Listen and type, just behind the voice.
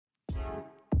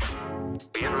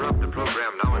We interrupt the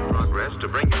program now in progress to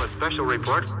bring you a special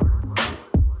report.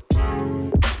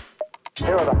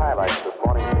 Here are the highlights this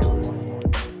morning's news.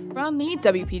 From the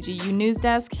WPGU News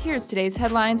Desk, here's today's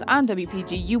headlines on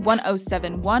WPGU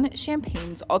 1071,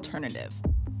 Champaign's Alternative.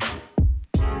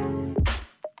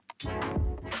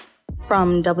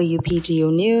 From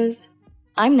WPGU News,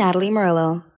 I'm Natalie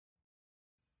Murillo.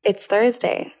 It's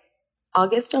Thursday,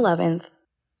 August 11th,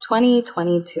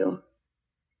 2022.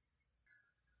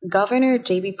 Governor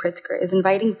J.B. Pritzker is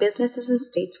inviting businesses and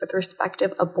states with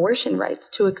respective abortion rights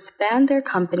to expand their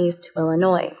companies to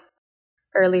Illinois.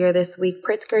 Earlier this week,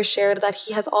 Pritzker shared that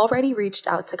he has already reached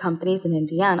out to companies in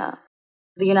Indiana.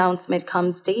 The announcement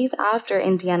comes days after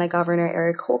Indiana Governor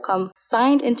Eric Holcomb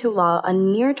signed into law a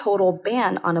near-total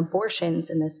ban on abortions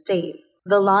in the state.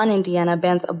 The law in Indiana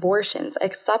bans abortions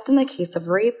except in the case of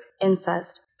rape,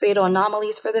 incest, fatal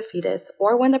anomalies for the fetus,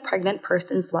 or when the pregnant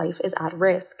person's life is at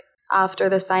risk. After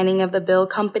the signing of the bill,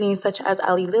 companies such as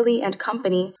Eli Lilly and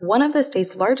Company, one of the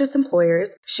state's largest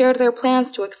employers, shared their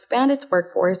plans to expand its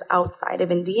workforce outside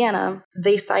of Indiana.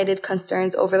 They cited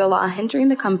concerns over the law hindering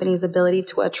the company's ability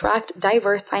to attract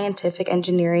diverse scientific,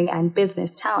 engineering, and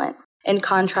business talent. In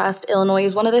contrast, Illinois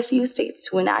is one of the few states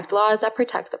to enact laws that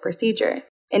protect the procedure.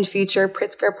 In future,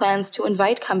 Pritzker plans to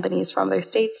invite companies from other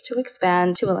states to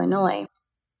expand to Illinois.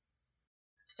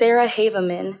 Sarah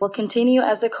Haveman will continue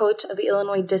as the coach of the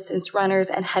Illinois distance runners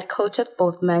and head coach of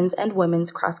both men's and women's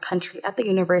cross country at the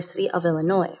University of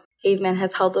Illinois. Haveman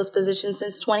has held those positions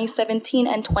since 2017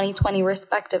 and 2020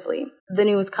 respectively. The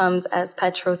news comes as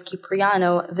Petros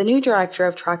Kyprianou, the new director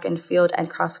of track and field and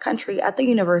cross country at the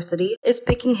university, is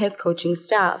picking his coaching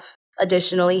staff.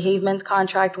 Additionally, Haveman's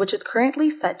contract, which is currently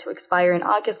set to expire in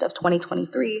August of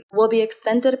 2023, will be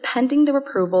extended pending the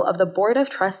approval of the Board of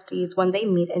Trustees when they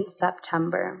meet in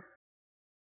September.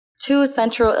 2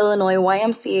 Central Illinois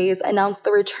YMCAs announced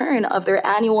the return of their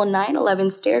annual 9/11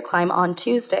 stair climb on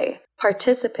Tuesday.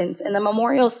 Participants in the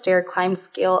Memorial Stair Climb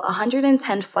scale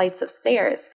 110 flights of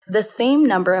stairs, the same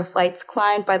number of flights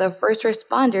climbed by the first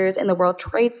responders in the World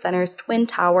Trade Center's Twin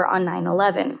Tower on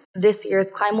 9/11. This year's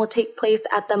climb will take place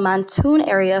at the Mattoon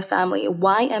Area Family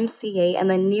YMCA and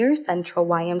the Near Central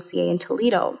YMCA in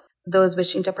Toledo. Those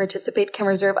wishing to participate can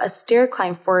reserve a stair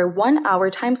climb for a 1-hour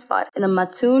time slot in the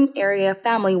Mattoon Area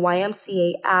Family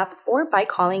YMCA app or by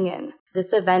calling in.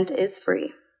 This event is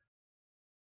free.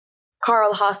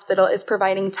 Carle Hospital is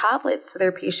providing tablets to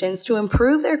their patients to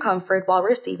improve their comfort while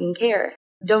receiving care.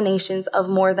 Donations of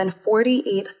more than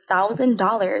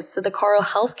 $48,000 to the Carle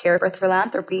Healthcare for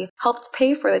Philanthropy helped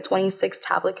pay for the 26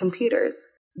 tablet computers.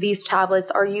 These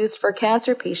tablets are used for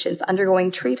cancer patients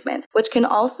undergoing treatment, which can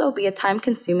also be a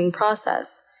time-consuming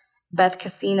process. Beth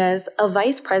Casinas, a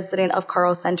vice president of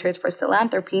Carle Centers for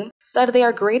Philanthropy, said they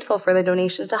are grateful for the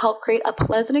donations to help create a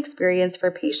pleasant experience for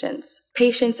patients.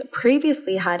 Patients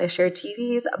previously had to share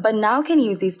TVs, but now can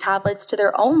use these tablets to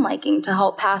their own liking to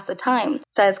help pass the time,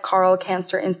 says Carle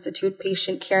Cancer Institute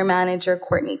patient care manager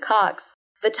Courtney Cox.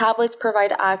 The tablets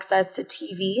provide access to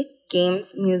TV,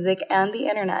 games, music, and the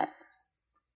internet.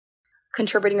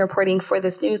 Contributing reporting for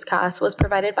this newscast was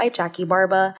provided by Jackie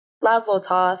Barba, Laszlo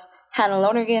Toth, Hannah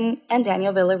Lonergan, and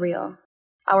Daniel Villarreal.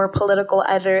 Our political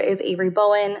editor is Avery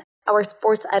Bowen. Our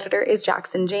sports editor is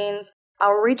Jackson James.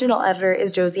 Our regional editor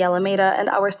is Josie Alameda, and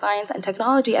our science and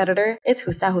technology editor is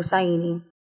Husna Hussaini.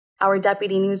 Our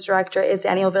deputy news director is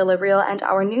Daniel Villarreal, and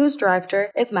our news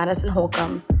director is Madison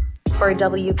Holcomb. For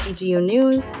WPGU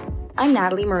News, I'm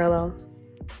Natalie Murillo.